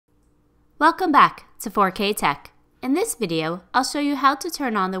Welcome back to 4K Tech. In this video, I'll show you how to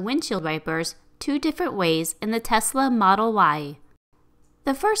turn on the windshield wipers two different ways in the Tesla Model Y.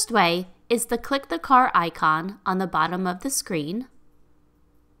 The first way is to click the car icon on the bottom of the screen,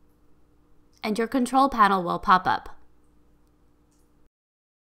 and your control panel will pop up.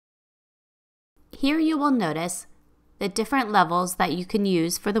 Here you will notice the different levels that you can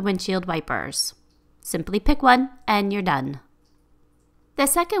use for the windshield wipers. Simply pick one and you're done. The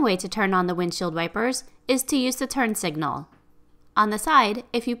second way to turn on the windshield wipers is to use the turn signal. On the side,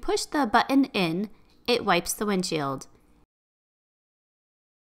 if you push the button in, it wipes the windshield.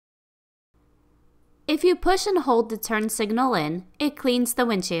 If you push and hold the turn signal in, it cleans the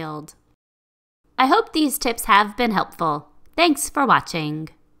windshield. I hope these tips have been helpful. Thanks for watching.